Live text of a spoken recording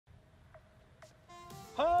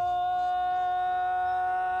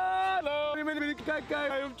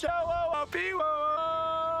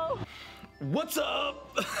What's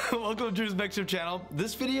up? Welcome to Drew's Makeshift channel.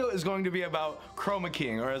 This video is going to be about chroma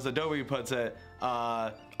keying, or as Adobe puts it,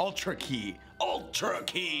 ultra key. Ultra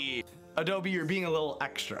key! Adobe, you're being a little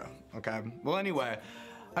extra, okay? Well, anyway,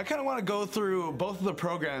 I kind of want to go through both of the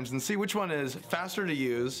programs and see which one is faster to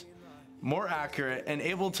use, more accurate, and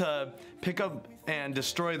able to pick up and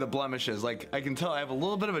destroy the blemishes. Like, I can tell I have a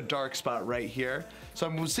little bit of a dark spot right here, so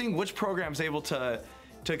I'm seeing which program's able to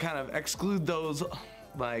kind of exclude those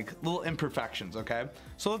like little imperfections, okay?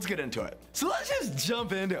 So let's get into it. So let's just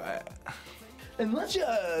jump into it. And let's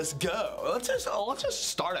just go. Let's just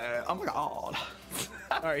start it. Oh my god.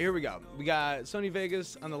 All right, here we go. We got Sony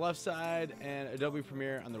Vegas on the left side and Adobe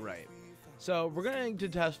Premiere on the right. So we're going to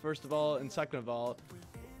test first of all, and second of all,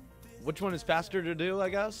 which one is faster to do, I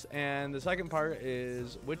guess. And the second part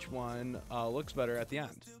is which one looks better at the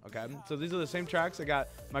end, okay? So these are the same tracks. I got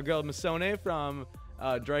my girl Miss Sony from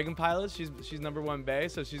Dragon Pilots. She's #1 bae,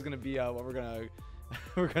 so she's gonna be what we're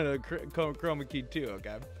gonna chroma key too,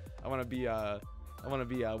 okay? I wanna be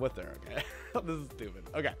with her, okay? This is stupid.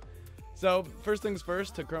 Okay, so first things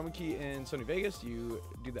first, to chroma key in Sony Vegas, you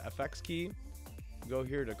do the FX key, go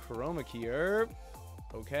here to chroma keyer,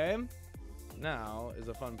 okay? Now is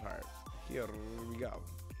the fun part. Here we go.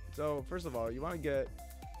 So first of all, you want to get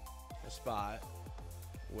a spot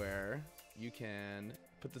where you can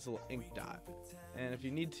put this little ink dot, and if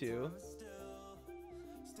you need to,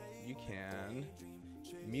 you can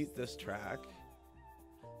mute this track,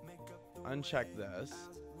 uncheck this,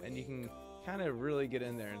 and you can kind of really get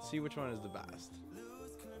in there and see which one is the best. There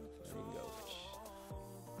you go,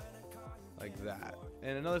 like that.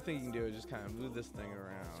 And another thing you can do is just kind of move this thing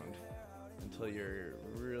around until you're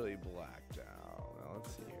really blacked out. Now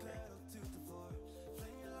let's see here.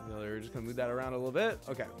 We're just gonna move that around a little bit.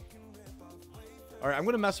 Okay. All right, I'm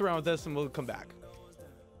gonna mess around with this and we'll come back.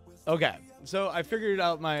 Okay, so I figured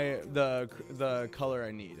out the color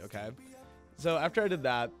I need. Okay, so after I did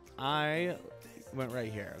that, I went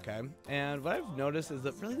right here. Okay, and what I've noticed is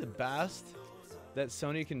that really the best that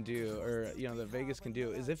Sony can do, or that Vegas can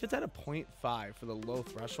do, is if it's at a 0.5 for the low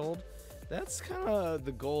threshold. That's kind of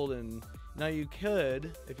the golden. Now you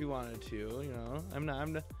could, if you wanted to, I'm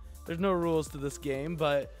not, there's no rules to this game,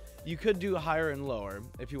 but you could do higher and lower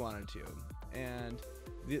if you wanted to. And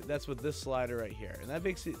that's with this slider right here. And that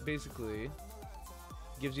basically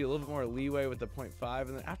gives you a little bit more leeway with the 0.5.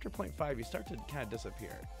 And then after 0.5, you start to kind of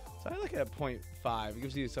disappear. So I like it at 0.5. It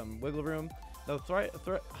gives you some wiggle room. The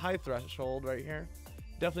high threshold right here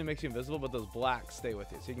definitely makes you invisible, but those blacks stay with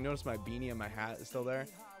you. So you can notice my beanie and my hat is still there.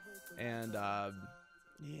 And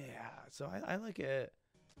yeah, so I like it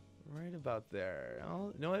right about there.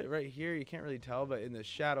 You know what, right here you can't really tell, but in the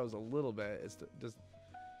shadows a little bit, it's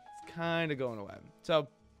kind of going away. So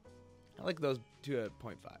I like those two at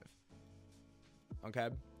 0.5. Okay,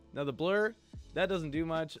 now the blur, that doesn't do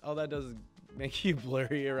much. All that does is make you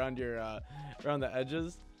blurry around your around the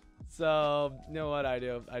edges. So you know what I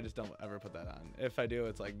do? I just don't ever put that on. If I do,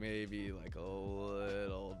 it's like maybe like a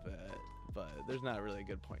little bit, but there's not really a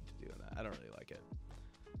good point to doing that. I don't really like it.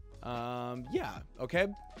 Yeah, okay,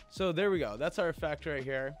 so there we go. That's our effect right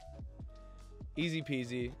here. Easy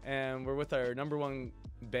peasy. And we're with our #1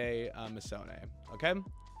 bae, Miss Sony. Okay,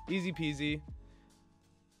 easy peasy.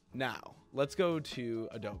 Now let's go to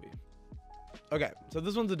Adobe. Okay, so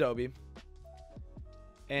this one's Adobe,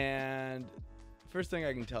 and first thing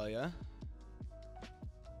I can tell you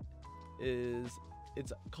is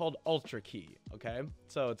it's called Ultra Key. Okay,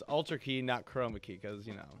 so it's Ultra Key, not Chroma Key, because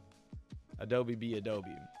Adobe be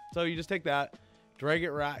Adobe. So you just take that, drag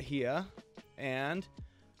it right here, and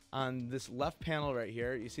on this left panel right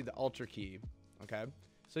here, you see the Ultra Key. Okay,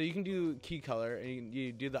 so you can do key color, and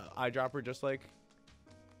you do the eyedropper just like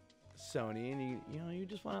Sony, and you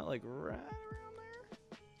just want it like right around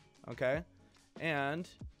there. Okay, and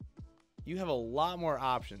you have a lot more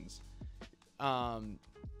options. And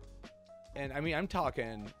I mean, I'm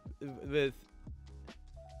talking with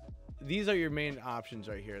these are your main options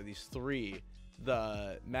right here. These three: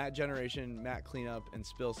 the matte generation, matte cleanup, and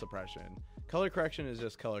spill suppression. Color correction is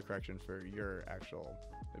just color correction for your actual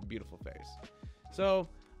beautiful face. So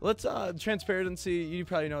let's transparency. You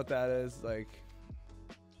probably know what that is, like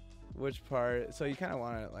which part. So you kind of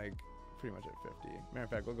want it like pretty much at 50. Matter of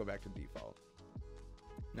fact, we'll go back to default.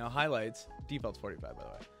 Now highlights, default's 45 by the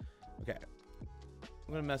way. Okay,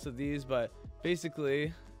 I'm gonna mess with these, but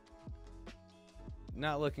basically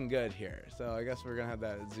not looking good here. So I guess we're gonna have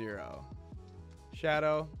that at 0.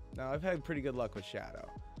 Shadow. Now I've had pretty good luck with shadow,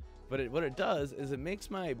 but what it does is it makes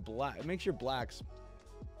your blacks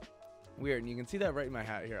weird, and you can see that right in my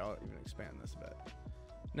hat here. I'll even expand this a bit.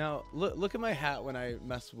 Now look at my hat when I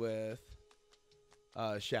mess with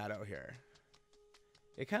shadow here.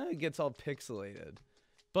 It kind of gets all pixelated,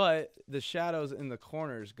 but the shadows in the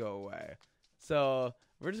corners go away. So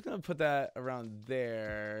we're just gonna put that around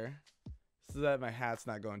there so that my hat's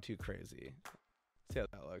not going too crazy. See how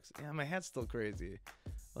that looks. Yeah, my hat's still crazy.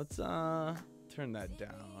 Let's turn that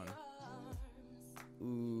down.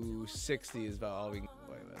 Ooh, 60 is about all we can get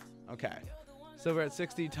away with. Okay, so we're at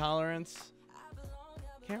 60 tolerance.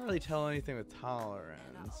 Can't really tell anything with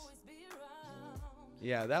tolerance.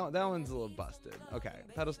 Yeah, that one's a little busted. Okay,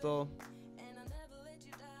 pedestal.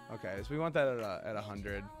 Okay, so we want that at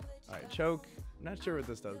 100. All right, choke. I'm not sure what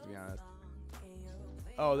this does, to be honest.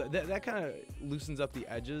 Oh, that kind of loosens up the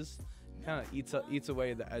edges. Kind of eats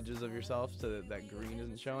away the edges of yourself so that green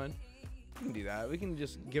isn't showing. We can do that. We can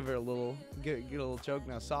just give it a little, get a little choke.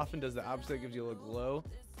 Now soften does the opposite, gives you a little glow.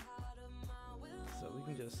 So we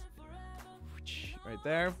can just right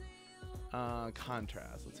there.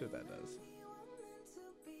 Contrast. Let's see what that does.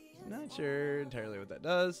 Not sure entirely what that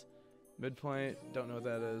does. Midpoint. Don't know what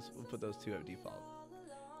that is. We'll put those two at default.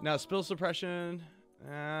 Now spill suppression.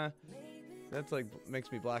 That's like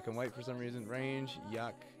makes me black and white for some reason. Range.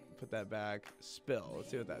 Yuck. Put that back. Spill.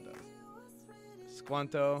 Let's see what that does.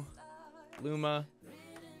 Squanto. Luma.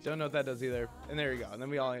 Don't know what that does either. And there you go. And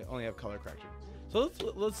then we only have color correction. So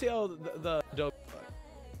let's see how the Adobe look.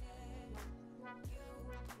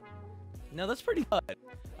 Now that's pretty good.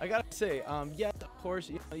 I gotta say, yeah, of course,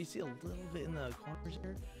 you see a little bit in the corners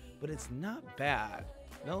here, but it's not bad.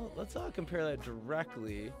 Now let's compare that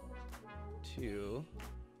directly to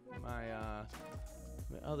my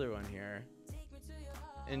other one here,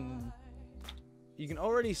 and you can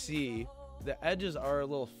already see the edges are a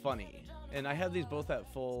little funny, and I have these both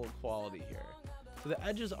at full quality here, so the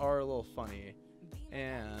edges are a little funny.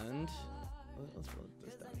 And let's put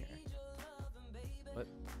this down here. What?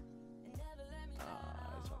 I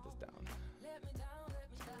just want this down.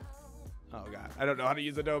 Oh god, I don't know how to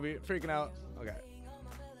use Adobe. Freaking out. Okay.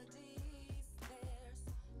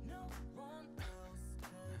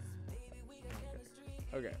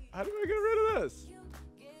 Okay, how do I get rid of this?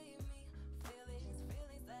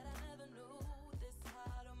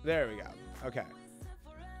 There we go. Okay.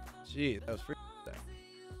 Gee, that was freaking there.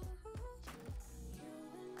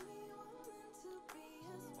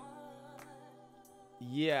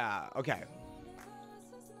 Yeah, okay.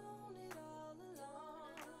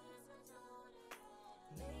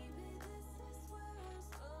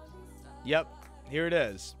 Yep, here it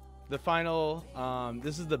is. The final,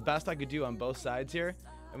 this is the best I could do on both sides here.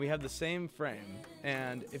 And we have the same frame.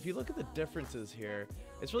 And if you look at the differences here,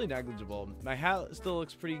 it's really negligible. My hat still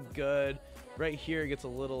looks pretty good. Right here it gets a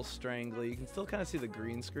little strangly. You can still kind of see the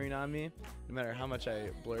green screen on me, no matter how much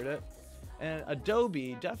I blurred it. And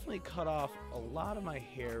Adobe definitely cut off a lot of my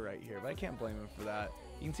hair right here, but I can't blame him for that.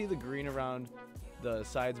 You can see the green around the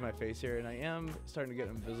sides of my face here, and I am starting to get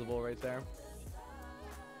invisible right there.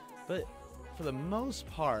 But for the most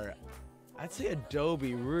part, I'd say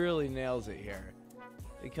Adobe really nails it here,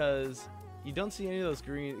 because you don't see any of those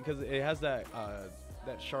green, because it has that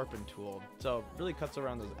that sharpen tool, so it really cuts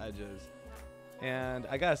around those edges. And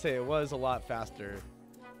I gotta say, it was a lot faster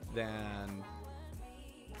than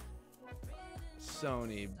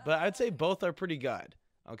Sony, but I'd say both are pretty good.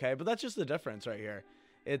 Okay, but that's just the difference right here.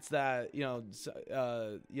 It's that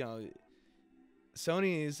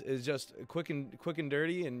Sony's is just quick and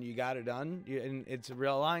dirty, and you got it done. And it's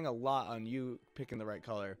relying a lot on you picking the right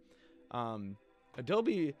color.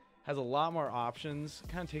 Adobe has a lot more options.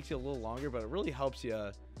 Kind of takes you a little longer, but it really helps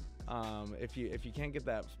you if you can't get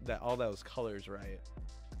that all those colors right.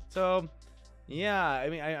 So yeah, I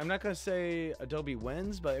mean, I'm not gonna say Adobe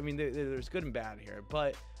wins, but I mean there's good and bad here.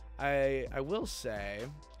 But I will say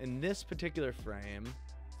in this particular frame,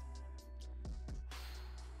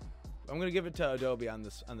 I'm gonna give it to Adobe on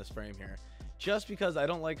this frame here, just because I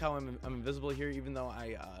don't like how I'm invisible here, even though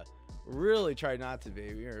I really tried not to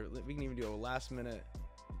be. We can even do a last minute,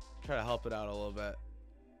 try to help it out a little bit.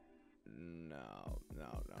 No.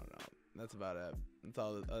 That's about it.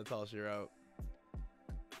 That's all she wrote.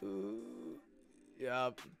 Ooh,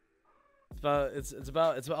 yep. It's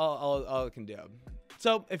about all it can do.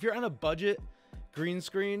 So if you're on a budget green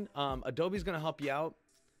screen, Adobe's gonna help you out,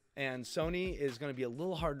 and Sony is gonna be a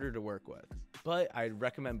little harder to work with. But I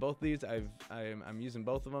recommend both of these. I'm using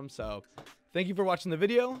both of them. So thank you for watching the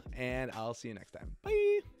video, and I'll see you next time.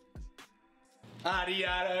 Bye.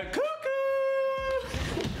 Adiada cuckoo.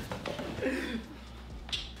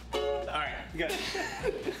 All right, good.